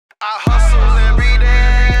I hustle every day.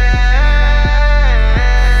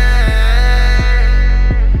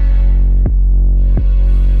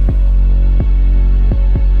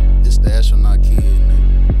 It's the Astronaut kid,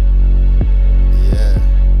 nigga. Yeah.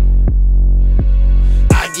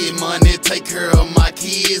 I get money, take care of my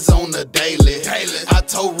kids on the daily. I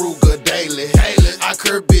told Ruger daily. I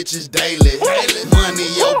curb bitches daily.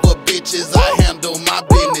 Money over bitches, I handle my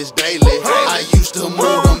business daily. I used to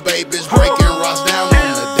move them babies, breaking rocks down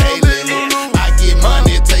on the daily. I get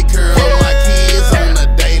money, take care of my kids on the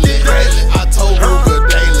daily. I told Ruger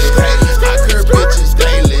daily. I curb bitches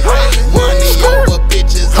daily. Money over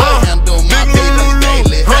bitches, I handle my business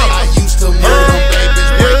daily. I used to move them babies,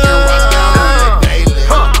 breaking rocks down on the daily.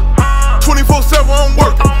 24/7 I'm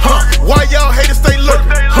working. Why y'all haters stay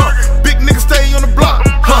lurking? Big niggas stay on the block.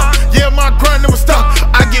 Yeah, my grind never stop.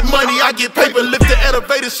 I get money, I get paper, lift the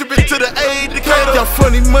elevator, ship it to the A Decatur. Y'all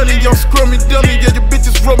funny money, y'all scrummy dummy. Yeah, your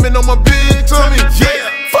bitches rubbing on my big tummy. Yeah,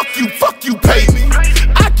 fuck you, pay me.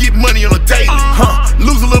 I get money on a daily.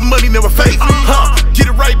 Lose a little money, never phase me. Get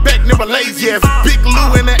it right back, never lazy. Yeah, Big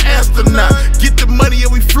Lou and an astronaut. Get the money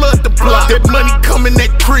and we flood the block. That money coming,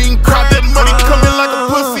 that cream crop. That money coming like a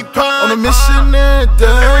pussy pie. On a mission every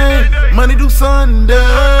day, money do Sunday.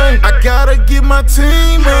 I gotta get my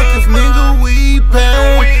team up, cause nigga we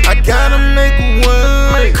pay. I gotta make a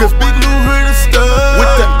way, cause Big Lou here to stay.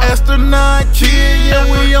 With the Astronaut kid, yeah,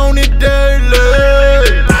 we on it daily.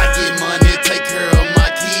 I get money, take care of my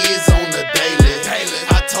kids on the daily.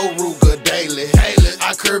 I told Ruger daily.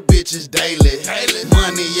 I curb bitches daily.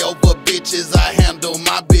 Money over bitches, I handle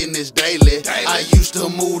my business daily. I used to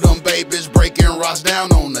move them babies, breaking rocks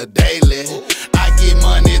down on the daily. I get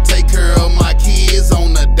money, take care of my kids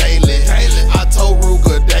on the daily. I told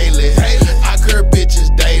Ruger daily. I curb bitches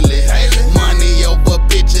daily. Money over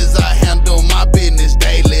bitches, I handle my business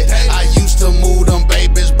daily. I used to move them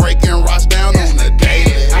babies, breaking rocks down on the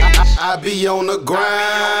daily. I be on the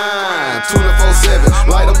grind, 24/7.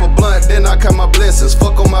 Light up a blunt, then I count my blessings.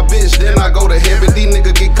 Fuck on my bitch, then I go to heaven. These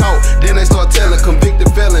niggas get caught, then they start telling.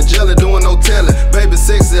 Convicted felon, jelly, doing no telling. Baby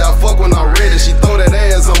sexy, I fuck when I'm ready. She throw that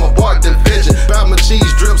ass, I'ma bark then fetch it. Bout my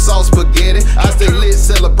cheese, drip sauce, spaghetti. I stay lit,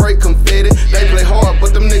 celebrate confetti. They play hard,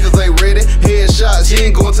 but them niggas ain't ready. Headshots, you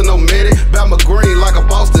ain't going to no medic. Bout my green like a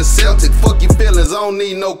Boston Celtic. Fuck your feelings, I don't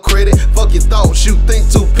need no credit. Fuck your thoughts, you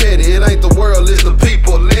think too petty. It ain't the world, it's the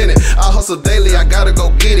people in it. I hustle daily, I gotta go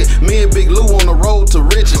get it. Me and Big Lou on the road to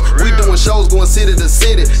riches. We doing shows, going city to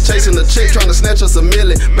city. Chasing the chick, trying to snatch us a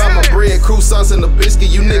milli. Bout my bread, croissants and the biscuit.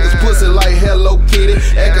 You niggas pussy like Hello Kitty.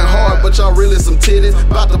 Acting hard, but y'all really some titties.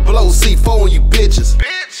 Bout to blow C4 on you bitches.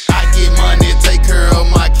 I get money, take care of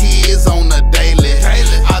my kids on the day.